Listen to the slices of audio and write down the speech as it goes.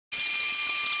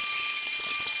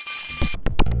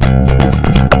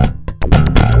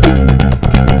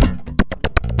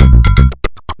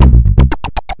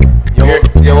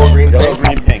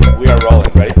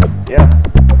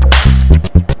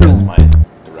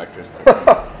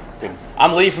characters.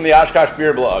 I'm Lee from the Oshkosh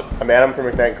Beer Blog. I'm Adam from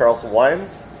McKnight Carlson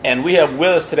Wines. And we have with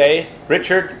us today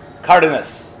Richard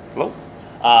Cardenas. Hello.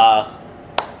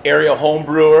 Area home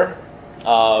brewer.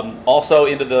 Also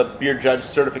into the beer judge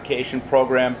certification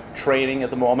program training at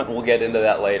the moment. We'll get into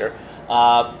that later.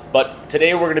 But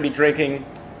today we're going to be drinking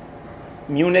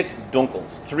Munich Dunkels.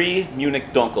 3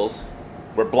 Munich Dunkels.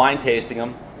 We're blind tasting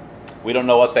them. We don't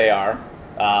know what they are.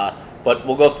 But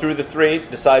we'll go through the 3,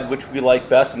 decide which we like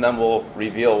best, and then we'll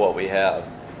reveal what we have.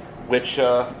 Which,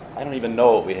 I don't even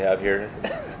know what we have here.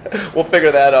 We'll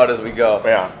figure that out as we go.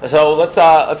 Yeah. So let's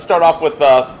start off with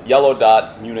Yellow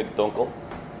Dot Munich Dunkel.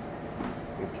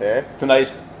 Okay. It's a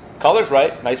nice, color's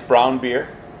right, nice brown beer.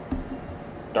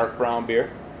 Dark brown beer.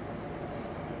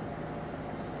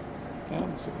 Yeah,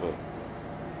 it's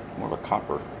more of a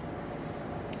copper.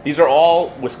 These are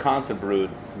all Wisconsin brewed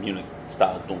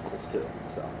Munich-style Dunkels too.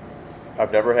 So.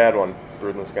 I've never had one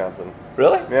brewed in Wisconsin.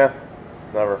 Really? Yeah,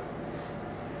 never.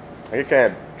 I get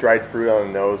kind of dried fruit on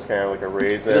the nose, kind of like a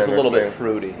raisin. It is a little bit something.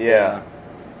 fruity. Yeah.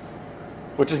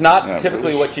 Which is not typically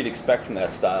really what you'd expect from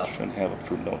that style. Shouldn't have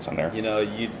fruit notes on there. You know,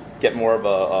 you'd get more of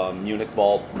a Munich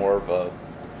malt, more of a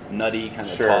nutty kind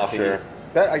of toffee. Sure.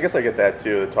 I guess I get that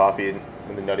too, the toffee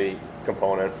and the nutty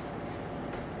component.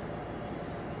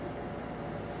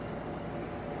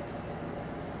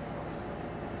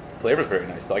 Flavor's very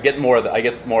nice though. I get more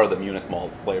of the Munich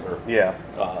malt flavor. Yeah.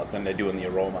 Than I do in the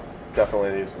aroma.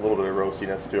 Definitely, there's a little bit of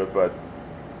roastiness to it, but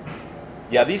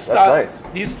Yeah, these nice.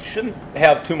 These shouldn't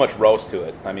have too much roast to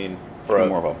it. I mean, for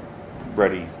more of a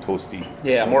bready, toasty.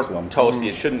 more to them. toasty.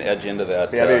 It shouldn't edge into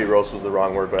that. yeah, maybe roast was the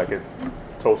wrong word, but I could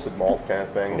toasted malt kind of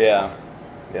thing. Yeah.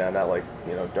 Yeah, not like,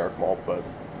 dark malt, but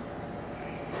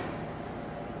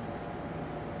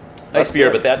Nice That's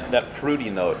beer, good. but that fruity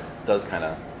note does kind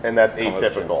of. and that's Come up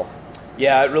atypical.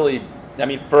 Yeah, it really. I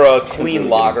mean, for a clean really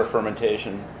lager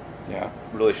fermentation, Yeah.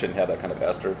 really shouldn't have that kind of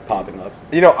ester popping up.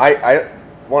 I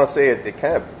want to say it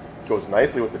kind of goes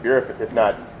nicely with the beer, if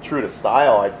not true to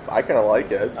style. I kind of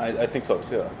like it. I think so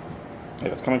too.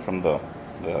 If it's coming from the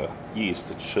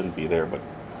yeast, it shouldn't be there, but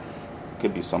it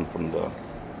could be some from the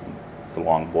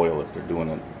long boil if they're doing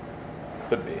it.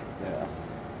 Could be. Yeah.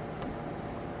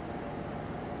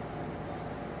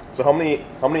 So how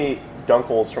many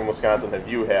Dunkels from Wisconsin have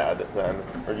you had then?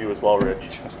 Or you as well,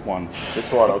 Rich? Just one.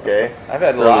 Just one, okay. I've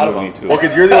had a lot of them. Too. Well,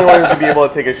 because you're the only one who's going to be able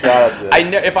to take a shot at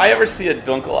this. If I ever see a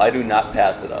Dunkel, I do not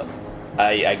pass it up.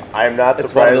 I'm not it's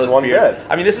surprised those one beers. bit.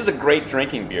 I mean, this is a great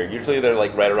drinking beer. Usually they're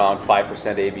like right around 5%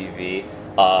 ABV.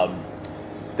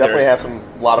 Definitely there's have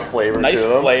a lot of flavor nice to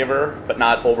them. flavor, but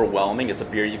not overwhelming. It's a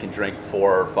beer you can drink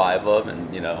 4 or 5 of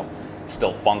and,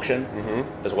 still function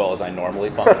as well as I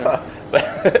normally function.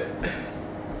 But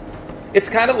it's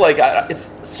kind of like, it's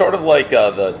sort of like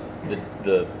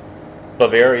the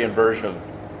Bavarian version of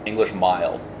English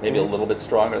mild. Maybe a little bit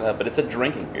stronger than that, but it's a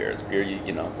drinking beer. It's beer you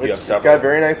have several. It's got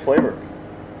very nice flavor.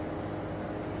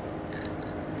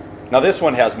 Now this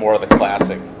one has more of the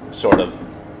classic sort of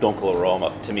Dunkel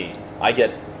aroma to me. I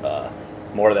get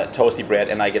more of that toasty bread,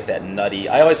 and I get that nutty.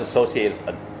 I always associate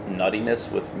a nuttiness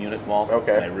with Munich malt.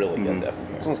 Okay. And I really get that from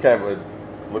here. This one's kind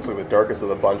of looks like the darkest of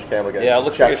the bunch, kind of like a Yeah, it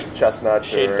looks like a chestnut.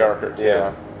 shade darker, too.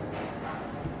 Yeah.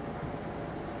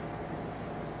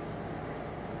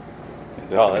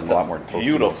 Oh, that's a lot more toasty.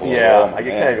 beautiful. Yeah, aroma. I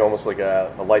get kind of almost like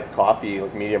a light coffee,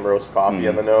 like medium roast coffee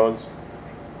on the nose.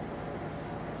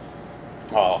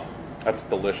 Oh, that's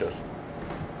delicious.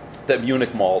 That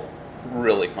Munich malt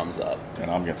really comes up. And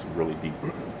I'm getting some really deep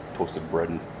toasted bread.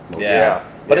 And Yeah.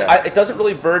 But Yeah. it doesn't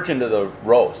really verge into the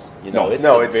roast. No,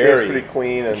 It's very pretty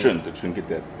clean. It And, shouldn't get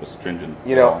that astringent.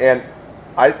 and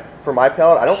for my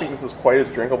palate, I don't think this is quite as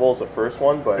drinkable as the first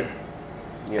one, but,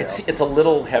 It's a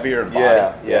little heavier in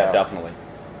body. Yeah. Definitely.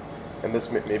 and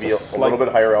this maybe Just a little bit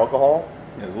higher alcohol.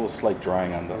 There's a little slight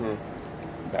drying on the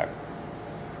back.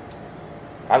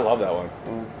 I love that one.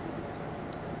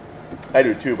 I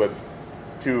do too, but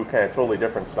 2 kind of totally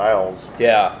different styles.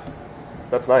 Yeah.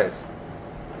 That's nice.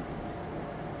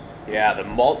 Yeah, the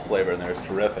malt flavor in there is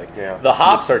terrific. Yeah. The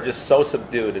hops are just so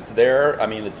subdued. It's there. I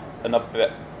mean, it's enough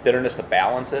bitterness to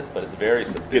balance it, but it's very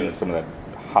subdued. Getting some of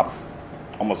that hop,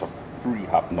 almost a fruity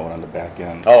hop note on the back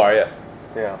end. Oh, are you?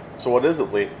 Yeah. So what is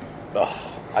it, Lee? Oh,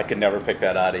 I could never pick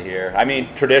that out of here. I mean,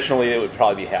 traditionally it would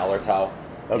probably be Hallertau.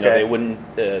 Okay. They wouldn't,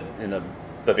 in the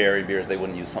Bavarian beers, they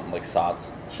wouldn't use something like Satz.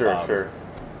 Sure.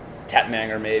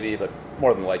 Tettnanger maybe, but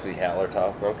more than likely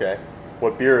Hallertau. Okay.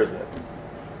 What beer is it?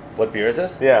 What beer is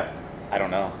this? Yeah. I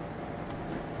don't know.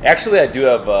 Actually, I do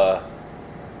have,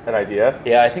 An idea?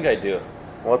 yeah, I think I do.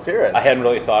 Well, let's hear it. I hadn't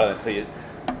really thought of it until you...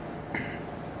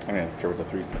 I'm not sure what the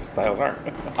 3 styles are.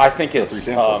 I think The it's 3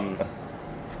 samples.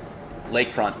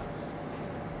 Lakefront,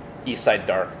 East Side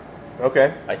Dark,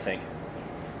 Okay. I think,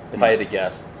 if I had to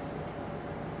guess.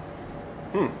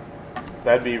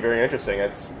 That'd be very interesting.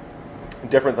 It's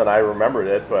different than I remembered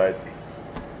it, but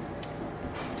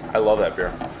I love that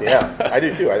beer. yeah, I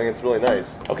do too. I think it's really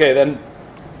nice. Okay, then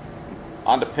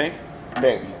on to pink.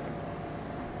 Pink.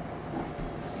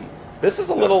 This is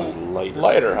a little Definitely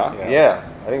lighter, huh? Yeah. Yeah,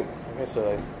 like I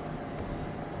said,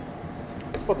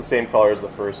 it's about the same color as the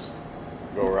first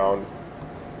go around.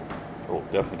 Oh,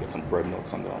 definitely get some bread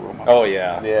notes on the aroma. Oh,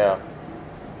 yeah. Yeah.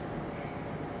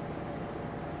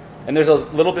 And there's a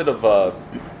little bit of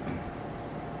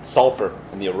sulfur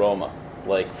in the aroma,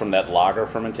 like from that lager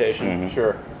fermentation. Mhm.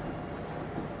 Sure.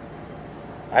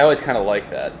 I always kind of like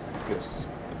that. It's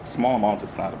small amounts.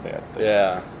 It's not a bad thing.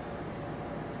 Yeah.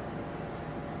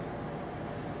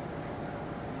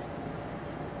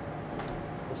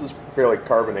 This is fairly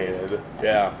carbonated.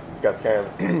 Yeah. It's got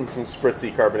kind of some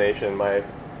spritzy carbonation in my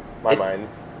mind.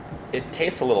 It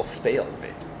tastes a little stale to me.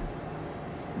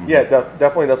 Yeah, it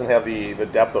definitely doesn't have the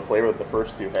depth of flavor that the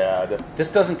first two had. This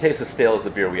doesn't taste as stale as the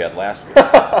beer we had last week.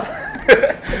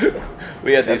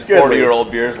 We had these That's good,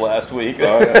 40-year-old beers last week.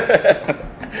 Oh, yes.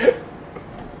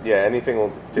 Yeah, anything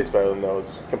will taste better than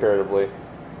those comparatively.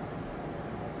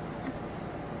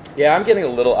 Yeah, I'm getting a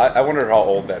little... I wonder how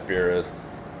old that beer is.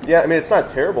 Yeah, I mean, it's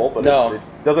not terrible, but No. it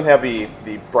doesn't have the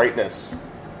brightness,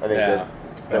 I think, Yeah.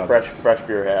 that No, fresh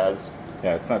beer has.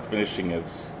 Yeah, it's not finishing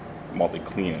as malty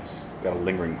clean. It's got a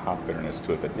lingering hop bitterness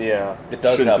to it that Yeah. It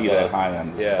does shouldn't have be a- that high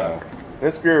on this yeah. style. And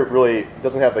this beer really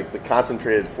doesn't have like the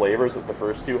concentrated flavors that the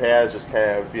first two has, just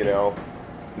kind of,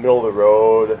 middle of the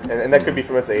road. And that could be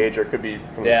from its age or it could be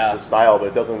from Yeah. the style, but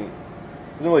it doesn't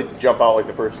really jump out like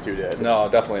the first two did. No,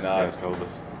 definitely Yeah, not. it's kind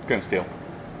of stale.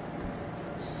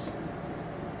 It's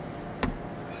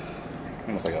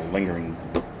almost like a lingering.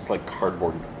 It's like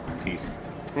cardboard taste.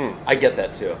 I get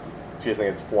that, too. Do you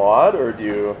think it's flawed, or do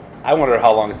you... I wonder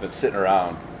how long it's been sitting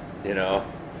around,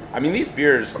 I mean, these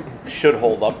beers should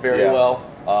hold up very Yeah. well,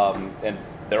 and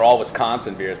they're all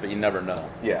Wisconsin beers, but you never know.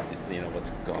 Yeah. What's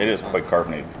going on. It is quite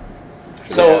carbonated.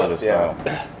 So- For this Yeah.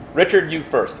 style. Richard, you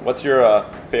first. What's your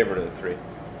favorite of the three?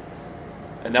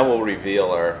 And then we'll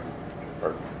reveal our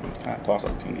Kind of toss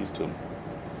up between these two.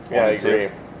 Yeah, I and two. agree.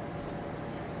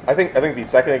 I think the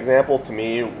second example, to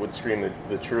me, would scream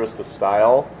the truest of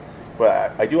style.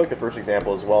 But I do like the first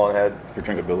example as well, and had For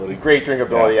drinkability. great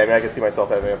drinkability. Yeah. I mean, I could see myself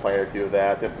having a pint or two of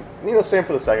that. And, same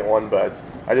for the second one, but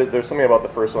there's something about the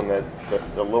first one that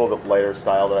the little bit lighter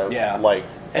style that I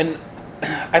liked. And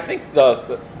I think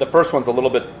the first one's a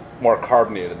little bit more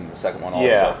carbonated than the second one also,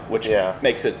 Yeah, which yeah.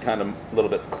 makes it kind of a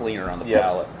little bit cleaner on the Yep.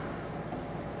 palate.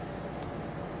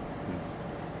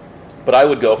 But I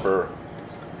would go for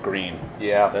green.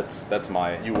 Yeah, That's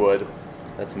my you would.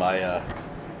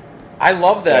 I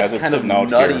love that as it's kind of sitting out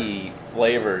nutty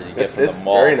flavor you get from It's the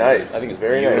malt. very nice. I think it's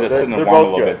Very beautiful. nice. It's sitting They're warm a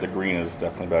both little good. bit. The green is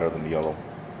definitely better than the yellow.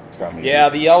 It's got me. Yeah,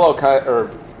 the yellow kind or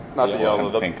not the Yellow yellow.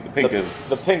 and The pink. The pink is-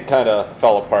 the pink kind of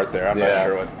fell apart there. I'm not Yeah.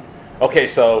 sure what. Okay,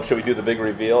 so should we do the big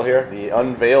reveal here? The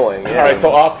unveiling. Yeah. All right,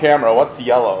 so off camera, what's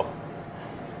yellow?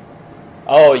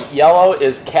 Oh, yellow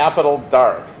is Capital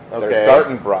Dark. Okay. They're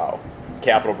Gartenbrau,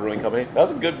 Capital Brewing Company. That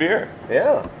was a good beer.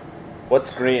 Yeah. What's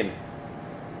green?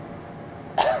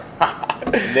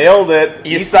 Nailed it.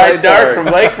 East Side Dark from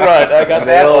Lakefront. I got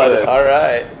that Nailed one. it. All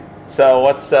right. So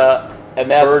what's and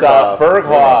that's Berghoff.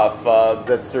 Berghoff. Is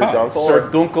that Sir Huh. Dunkel? Sir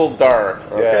Dunkel Dark.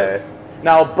 Okay. Yes.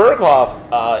 Now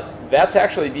Berghoff, that's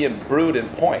actually being brewed in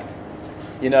Point.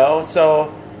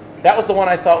 So that was the one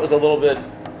I thought was a little bit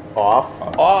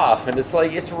off, and it's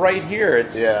like it's right here.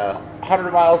 It's Yeah.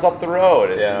 100 miles up the road.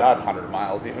 It's Yeah. not 100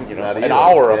 miles even. Not an even,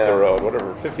 hour up yeah. the road,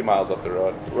 whatever, 50 miles up the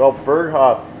road. Well,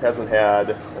 Berghoff hasn't had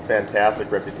a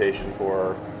fantastic reputation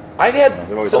for. I've had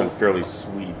They've always been fairly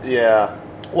sweet. Yeah.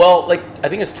 Well, I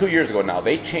think it's 2 years ago now.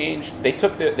 They changed. They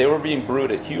took they were being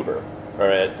brewed at Huber or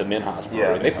at the Minhas Brewery.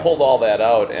 Yeah. And they pulled all that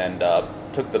out and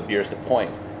took the beers to Point.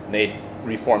 And they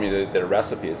reformulated their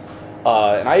recipes.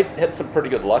 And I had some pretty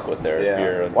good luck with their Yeah.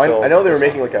 beer. Well, I know they were this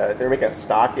making one. a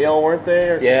stock ale, weren't they?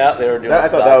 Or Yeah, they were doing. I thought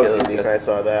stock that was ale. unique when I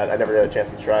saw that. I never had a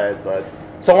chance to try it, but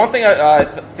So one thing I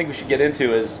think we should get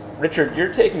into is, Richard,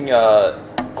 you're taking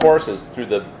courses through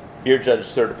the Beer Judge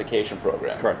Certification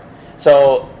Program. Correct.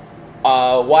 So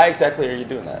why exactly are you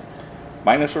doing that?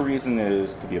 My initial reason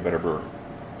is to be a better brewer.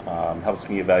 Helps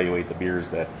me evaluate the beers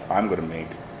that I'm going to make,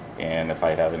 and if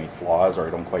I have any flaws or I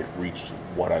don't quite reach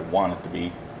what I want it to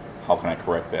be, how can I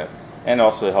correct that? And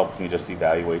also helps me just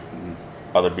evaluate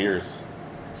other beers.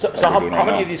 So Like how we're doing right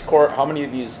many now. of these how many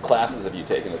of these classes have you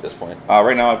taken at this point?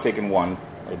 Right now I've taken one.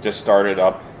 It just started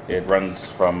up. It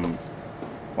runs from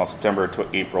September to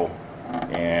April.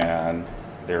 and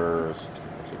there's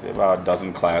about a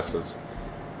dozen classes.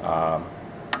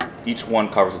 Each one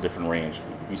covers a different range.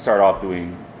 We start off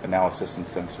doing analysis and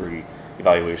sensory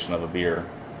evaluation of a beer,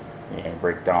 and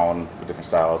break down the different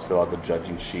styles, fill out the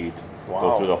judging sheet,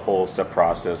 go through the whole step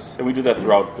process, and we do that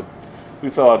throughout the. We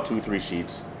fill out 2-3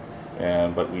 sheets,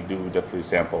 but we do definitely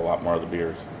sample a lot more of the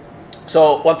beers.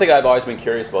 So one thing I've always been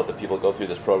curious about that people go through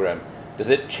this program, does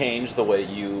it change the way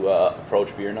you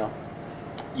approach beer now?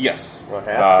 Yes. Well, it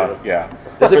has to. Yeah.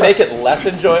 Does it make it less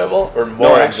enjoyable or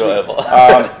more enjoyable?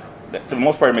 For the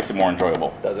most part, it makes it more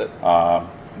enjoyable. Does it?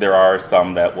 There are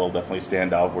some that will definitely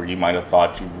stand out where you might have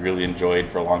thought you really enjoyed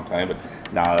for a long time, but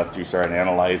now after you start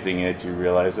analyzing it, you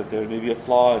realize that there may be a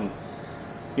flaw, and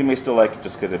you may still like it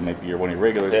just because it might be one of your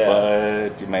regulars,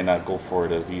 but you might not go for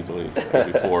it as easily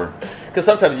as before. Because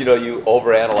sometimes, you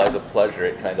overanalyze a pleasure.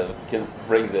 It kind of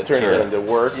brings it. Turns it into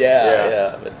work.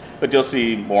 Yeah. But you'll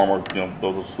see more and more,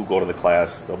 those who go to the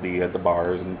class, they'll be at the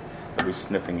bars and they'll be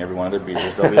sniffing every one of their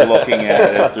beers. They'll be looking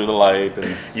at it through the light.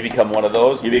 And you become one of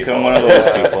those people. Become one of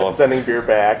those people. Sending beer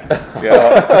back.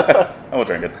 Yeah. I won't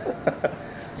drink it.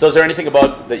 So is there anything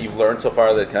about that you've learned so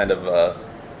far that kind of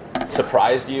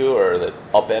surprised you or that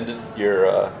upended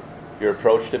your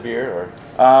approach to beer?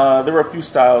 Or there were a few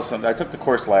styles. I took the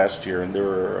course last year, and there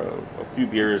were a few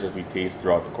beers as we taste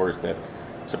throughout the course that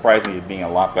surprised me being a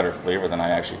lot better flavor than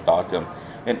I actually thought them.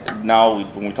 And now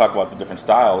when we talk about the different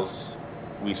styles,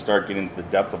 we start getting into the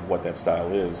depth of what that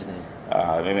style is.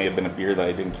 Mm-hmm. It may have been a beer that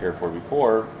I didn't care for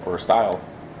before, or a style,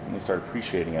 and you start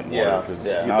appreciating it more. Yeah, because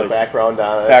now the background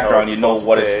on it. You know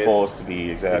what it's supposed to be,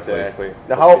 exactly.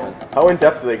 Now, how in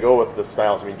depth do they go with the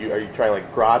styles? I mean, are you trying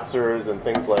like Grotzers and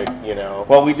things like,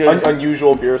 Well, we did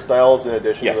unusual beer styles in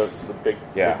addition to the big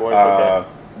boys? Okay.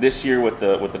 This year with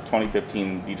the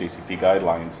 2015 BJCP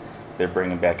guidelines, they're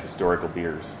bringing back historical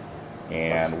beers.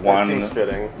 And that seems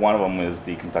fitting. One of them is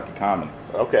the Kentucky Common.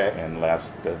 Okay. And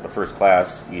the first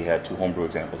class, we had 2 homebrew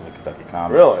examples of the Kentucky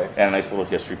Common. Really? And a nice little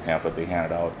history pamphlet they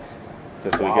handed out.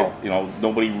 Just so we get,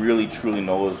 nobody really truly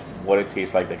knows what it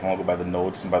tastes like. They can all go by the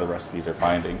notes and by the recipes they're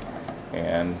finding.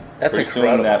 And that's pretty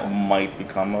incredible. soon that might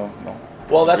become a.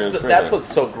 Well, that's what's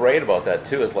so great about that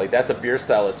too. Is like that's a beer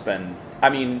style that's been. I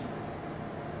mean,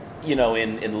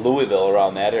 in Louisville,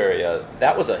 around that area,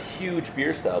 that was a huge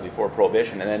beer style before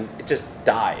Prohibition, and then it just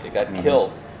died. It got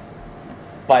killed.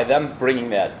 By them bringing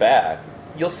that back,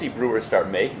 you'll see brewers start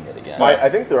making it again. I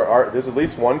think there's at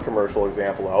least one commercial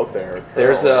example out there.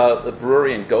 There's a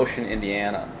brewery in Goshen,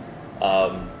 Indiana,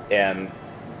 and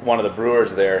one of the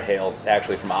brewers there hails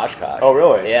actually from Oshkosh. Oh,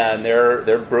 really? Yeah, and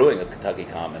they're brewing a Kentucky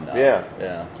Common now.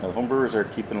 Yeah. Home brewers are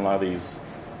keeping a lot of these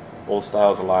old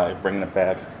styles alive, bringing it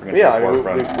back.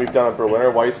 We've done a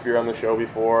Berliner Weiss beer on the show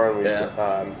before, and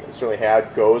we've certainly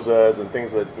had Gozas and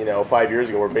things that 5 years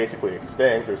ago were basically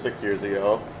extinct, or 6 years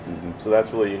ago. Mm-hmm. So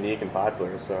that's really unique and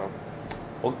popular. So,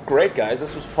 well, great guys,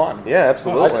 this was fun. Yeah,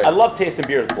 absolutely. I love tasting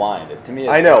beers blind. To me,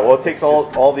 it takes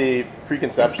all the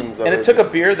preconceptions of it. And it took a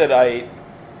beer that I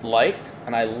liked,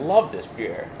 and I love this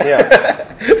beer.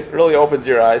 Yeah. It really opens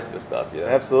your eyes to stuff.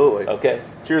 Absolutely. Okay.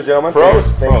 Cheers, gentlemen.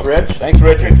 Prost. Thanks, Rich. Thanks,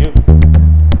 Richard. Thank you.